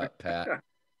cracks me up, Pat.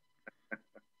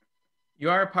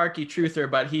 You are a Parkey truther,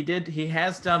 but he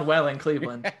has done well in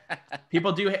Cleveland.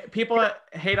 People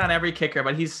hate on every kicker,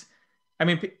 but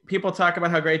people talk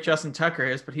about how great Justin Tucker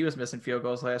is, but he was missing field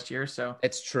goals last year. So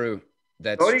it's true.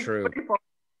 True.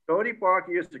 Cody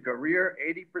Parkey is the career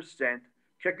 80%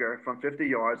 kicker from 50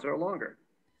 yards or longer.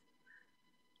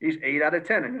 He's 8 out of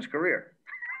 10 in his career.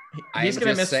 He's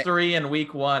going to miss 3 in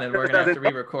week 1, and we're going to have to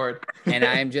re-record. And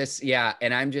I'm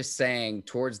just saying,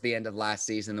 towards the end of last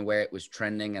season, the way it was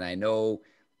trending, and I know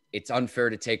it's unfair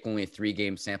to take only a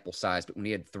 3-game sample size, but when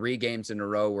he had 3 games in a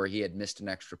row where he had missed an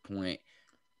extra point,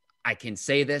 I can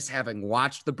say this having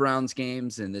watched the Browns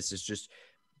games, and this is just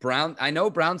I know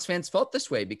Browns fans felt this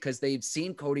way because they've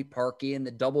seen Cody Parkey in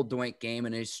the double doink game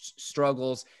and his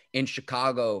struggles in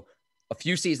Chicago a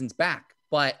few seasons back,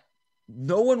 but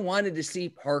no one wanted to see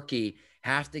Parkey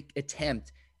have to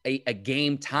attempt a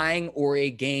game tying or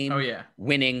a game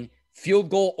winning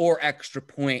field goal or extra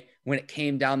point when it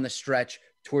came down the stretch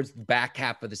towards the back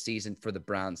half of the season for the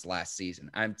Browns last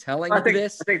season. I'm telling you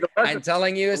this. I'm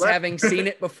telling you as having seen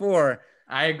it before.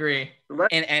 I agree.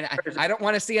 And I don't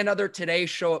want to see another Today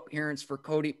Show appearance for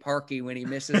Cody Parkey when he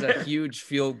misses a huge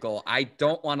field goal. I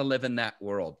don't want to live in that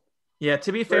world. Yeah,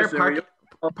 to be fair,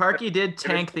 Parkey did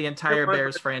tank the entire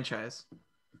Bears franchise.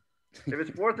 If it's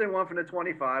 4th and 1 from the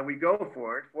 25, we go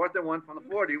for it. 4th and 1 from the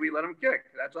 40, we let him kick.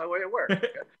 That's the way it works.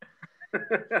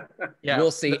 Yeah,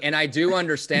 we'll see. And I do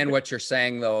understand what you're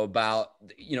saying, though, about,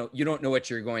 you don't know what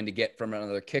you're going to get from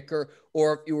another kicker,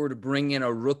 or if you were to bring in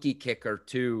a rookie kicker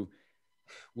too,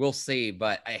 we'll see.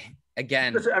 But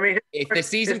again, if the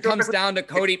season comes down to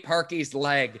Cody Parkey's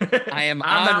leg, I am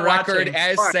on record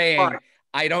as saying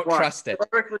I don't trust it.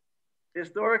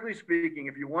 Historically speaking,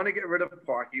 if you want to get rid of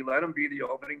Parkey, let him be the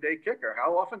opening day kicker.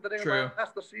 How often do they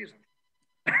last the season?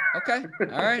 Okay.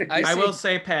 All right. I will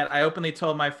say, Pat, I openly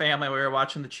told my family we were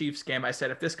watching the Chiefs game. I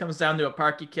said, if this comes down to a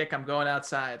Parkey kick, I'm going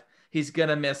outside. He's going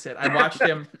to miss it. I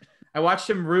watched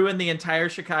him ruin the entire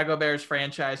Chicago Bears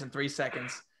franchise in 3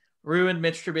 seconds. Ruined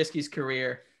Mitch Trubisky's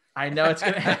career. I know it's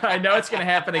going to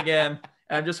happen again.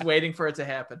 I'm just waiting for it to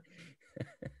happen.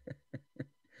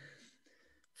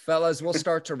 Fellas, we'll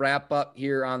start to wrap up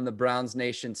here on the Browns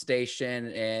Nation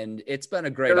station, and it's been a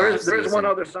great offseason. There's one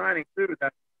other signing too.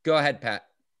 Go ahead, Pat.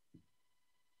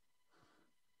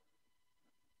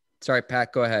 Sorry,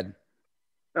 Pat, go ahead.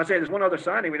 I'll say there's one other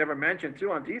signing we never mentioned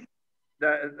too on defense.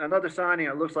 Another signing,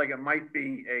 it looks like it might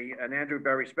be an Andrew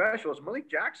Berry special, is Malik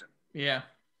Jackson. Yeah.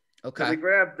 Okay. So we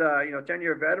grabbed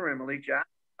 10-year veteran Malik Jackson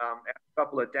after a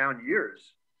couple of down years,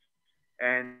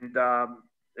 and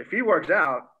if he works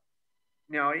out,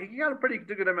 he got a pretty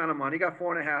good amount of money. He got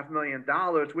 $4.5 million,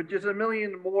 which is $1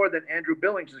 million more than Andrew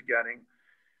Billings is getting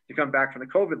to come back from the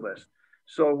COVID list.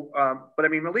 So, but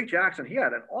Malik Jackson, he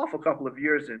had an awful couple of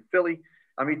years in Philly.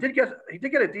 He did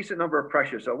get a decent number of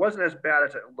pressures, so it wasn't as bad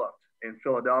as it looked in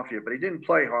Philadelphia. But he didn't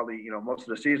play hardly, most of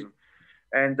the season,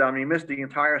 and he missed the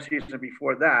entire season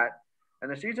before that.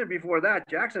 And the season before that,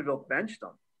 Jacksonville benched him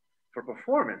for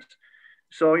performance.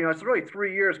 So it's really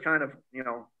 3 years, kind of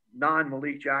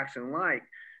non-Malik Jackson-like,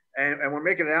 and we're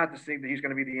making it out to think that he's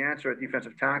going to be the answer at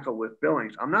defensive tackle with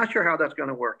Billings. I'm not sure how that's going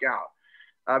to work out.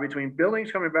 Between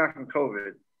Billings coming back from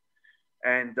COVID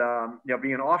and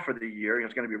being off for the year,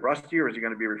 it's going to be rusty, or is he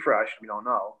going to be refreshed? We don't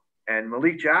know. And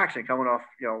Malik Jackson coming off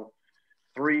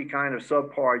 3 kind of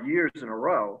subpar years in a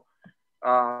row.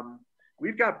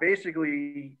 We've got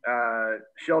basically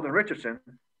Sheldon Richardson,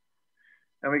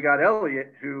 and we got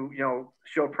Elliott, who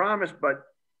showed promise, but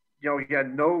he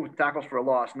had no tackles for a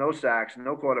loss, no sacks,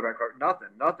 no quarterback hurt,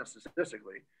 nothing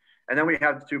statistically. And then we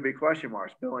have the 2 big question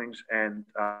marks, Billings and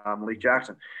Malik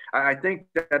Jackson. I think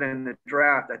that in the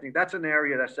draft, I think that's an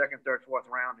area that 2nd, 3rd, 4th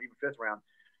round, even 5th round,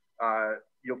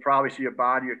 you'll probably see a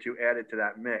body or 2 added to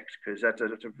that mix, because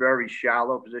it's a very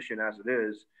shallow position as it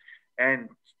is. And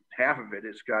half of it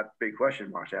has got big question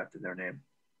marks after their name.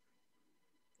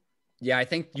 Yeah, I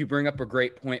think you bring up a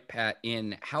great point, Pat,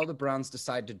 in how the Browns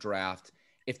decide to draft.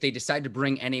 If they decide to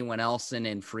bring anyone else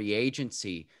in free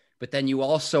agency, but then you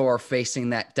also are facing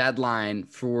that deadline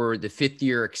for the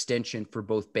 5th-year extension for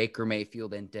both Baker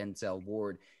Mayfield and Denzel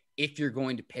Ward, if you're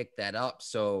going to pick that up.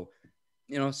 So,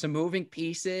 some moving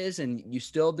pieces, and you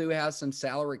still do have some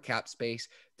salary cap space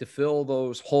to fill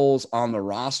those holes on the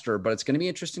roster, but it's going to be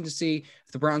interesting to see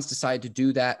if the Browns decide to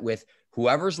do that with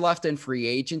whoever's left in free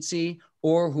agency,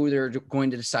 or who they're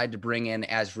going to decide to bring in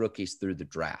as rookies through the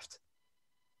draft.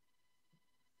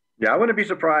 Yeah, I wouldn't be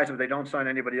surprised if they don't sign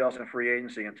anybody else in free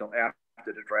agency until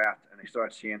after the draft, and they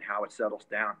start seeing how it settles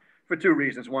down, for 2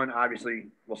 reasons. One, obviously,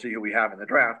 we'll see who we have in the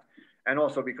draft, and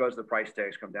also because the price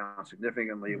tags come down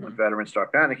significantly when veterans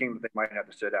start panicking that they might have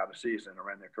to sit out a season or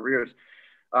end their careers.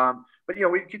 But,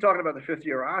 we keep talking about the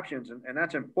 5th-year options, and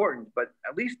that's important, but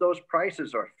at least those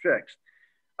prices are fixed.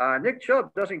 Nick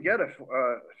Chubb doesn't get a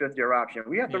 5th-year option.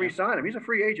 We have to re-sign him. He's a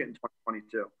free agent in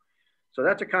 2022. So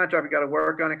that's a contract we got to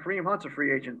work on. And Kareem Hunt's a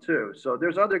free agent too. So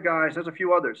there's other guys. There's a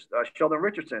few others. Sheldon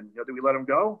Richardson. Do we let him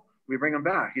go? We bring him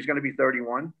back. He's going to be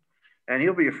 31, and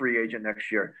he'll be a free agent next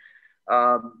year.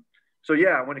 So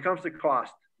yeah, when it comes to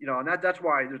cost, and that's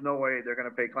why there's no way they're going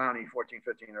to pay Clowney 14,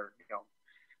 15, or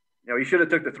he should have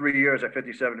took the 3 years at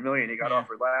 $57 million he got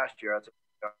offered last year.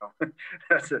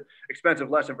 That's an expensive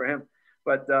lesson for him.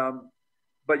 But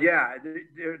yeah,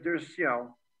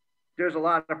 there's a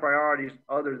lot of priorities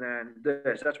other than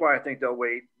this. That's why I think they'll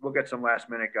wait. We'll get some last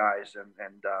minute guys, and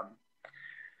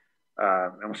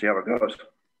we'll see how it goes.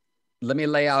 Let me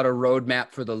lay out a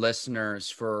roadmap for the listeners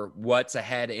for what's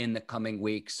ahead in the coming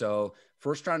week. So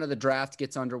first round of the draft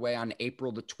gets underway on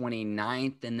April the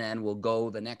 29th, and then we'll go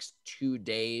the next 2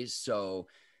 days. So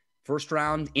first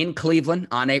round in Cleveland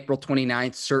on April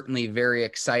 29th, certainly very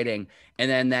exciting.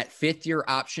 And then that 5th-year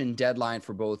option deadline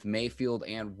for both Mayfield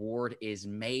and Ward is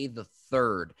May the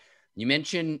 3rd. You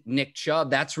mentioned Nick Chubb.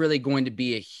 That's really going to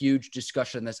be a huge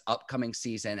discussion this upcoming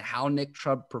season, how Nick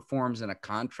Chubb performs in a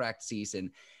contract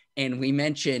season. And we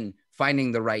mentioned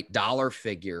finding the right dollar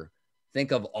figure.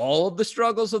 Think of all of the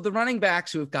struggles of the running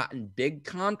backs who have gotten big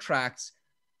contracts.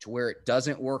 to where it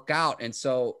doesn't work out. And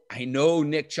so I know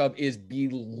Nick Chubb is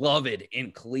beloved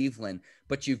in Cleveland,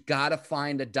 but you've got to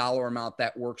find a dollar amount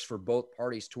that works for both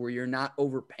parties to where you're not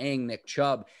overpaying Nick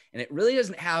Chubb. And it really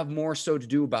doesn't have more so to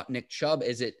do about Nick Chubb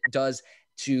as it does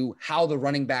to how the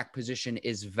running back position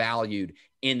is valued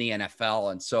in the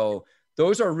NFL. And so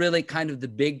those are really kind of the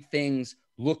big things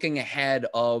looking ahead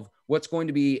of what's going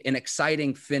to be an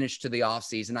exciting finish to the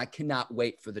offseason. I cannot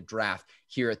wait for the draft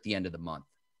here at the end of the month.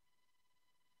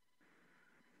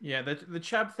 Yeah, the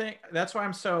Chubb thing, that's why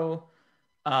I'm so,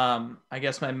 I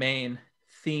guess my main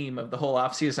theme of the whole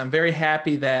offseason, I'm very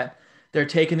happy that they're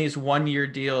taking these 1-year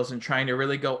deals and trying to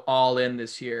really go all in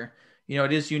this year. You know,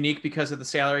 it is unique because of the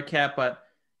salary cap, but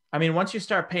I mean, once you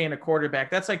start paying a quarterback,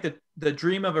 that's like the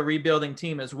dream of a rebuilding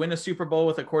team is win a Super Bowl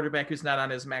with a quarterback who's not on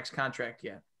his max contract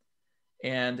yet.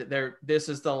 And this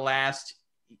is the last,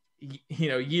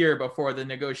 year before the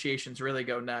negotiations really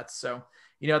go nuts. So,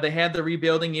 they had the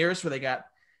rebuilding years where they got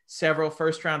several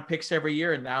first-round picks every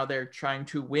year, and now they're trying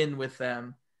to win with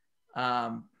them.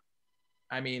 I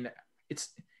mean, it's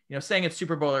saying it's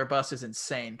Super Bowl or bust is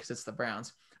insane because it's the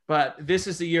Browns. But this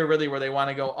is the year really where they want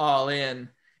to go all in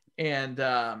and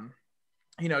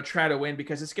try to win,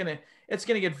 because it's gonna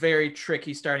get very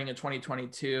tricky starting in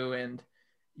 2022, and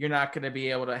you're not going to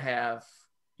be able to have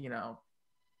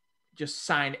just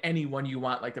sign anyone you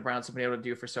want like the Browns have been able to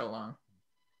do for so long.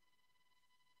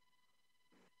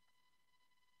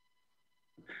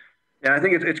 Yeah, I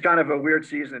think it's kind of a weird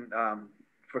season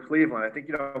for Cleveland. I think,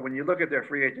 when you look at their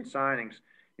free agent signings,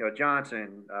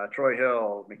 Johnson, Troy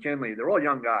Hill, McKinley, they're all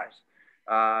young guys.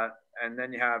 And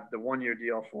then you have the 1-year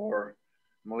deal for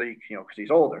Malik, because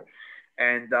he's older.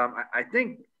 And I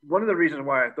think one of the reasons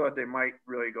why I thought they might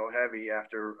really go heavy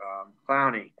after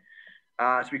Clowney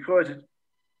is because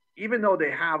even though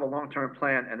they have a long-term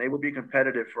plan and they will be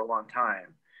competitive for a long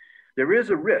time, there is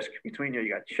a risk between you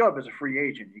got Chubb as a free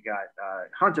agent, you got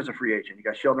Hunt as a free agent, you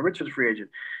got Sheldon Richards as a free agent.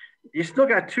 You still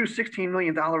got 2 $16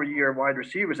 million a year wide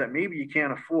receivers that maybe you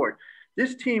can't afford.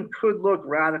 This team could look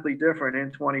radically different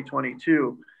in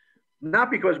 2022, not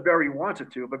because Berry wants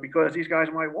it to, but because these guys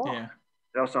might walk.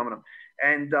 Yeah. Some of them.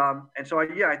 And so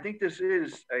I think this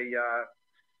is a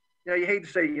you hate to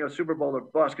say Super Bowl or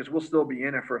bust, because we'll still be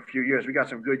in it for a few years. We got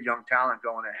some good young talent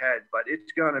going ahead, but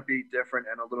it's going to be different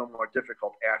and a little more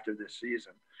difficult after this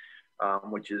season,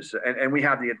 which is and we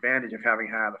have the advantage of having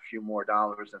had a few more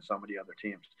dollars than some of the other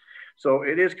teams. So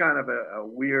it is kind of a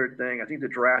weird thing. I think the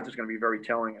draft is going to be very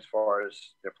telling as far as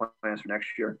their plans for next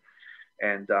year,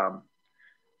 and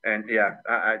yeah,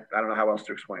 I don't know how else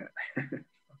to explain it.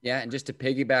 Yeah, and just to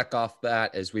piggyback off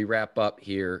that as we wrap up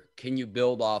here, can you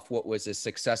build off what was a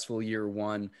successful year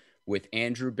one with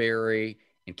Andrew Berry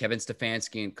and Kevin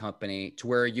Stefanski and company to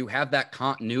where you have that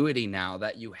continuity now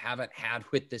that you haven't had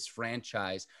with this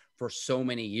franchise for so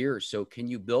many years? So can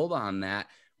you build on that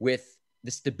with the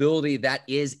stability that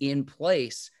is in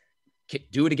place?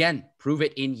 Do it again, prove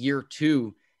it in year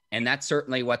 2. And that's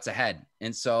certainly what's ahead.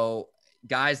 And so,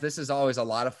 guys, this is always a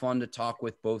lot of fun to talk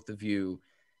with both of you.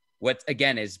 What,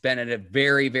 again, has been a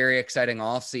very, very exciting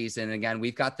offseason. Again,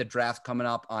 we've got the draft coming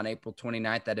up on April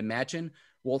 29th. I'd imagine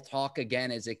we'll talk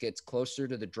again as it gets closer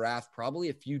to the draft, probably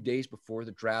a few days before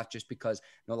the draft, just because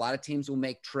a lot of teams will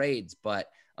make trades.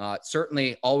 But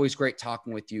certainly always great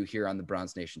talking with you here on the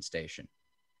Browns Nation station.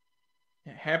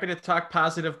 Happy to talk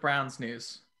positive Browns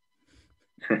news.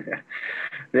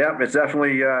 Yeah, it's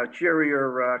definitely a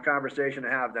cheerier conversation to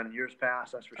have than years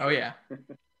past. That's for sure. Oh, yeah.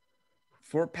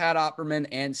 For Pat Opperman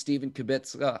and Steven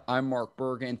Kubicka, I'm Mark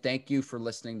Bergin. Thank you for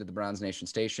listening to the Browns Nation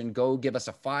station. Go give us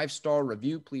a 5-star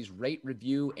review. Please rate,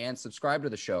 review, and subscribe to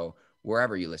the show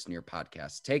wherever you listen to your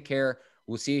podcasts. Take care.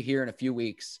 We'll see you here in a few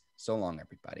weeks. So long,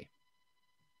 everybody.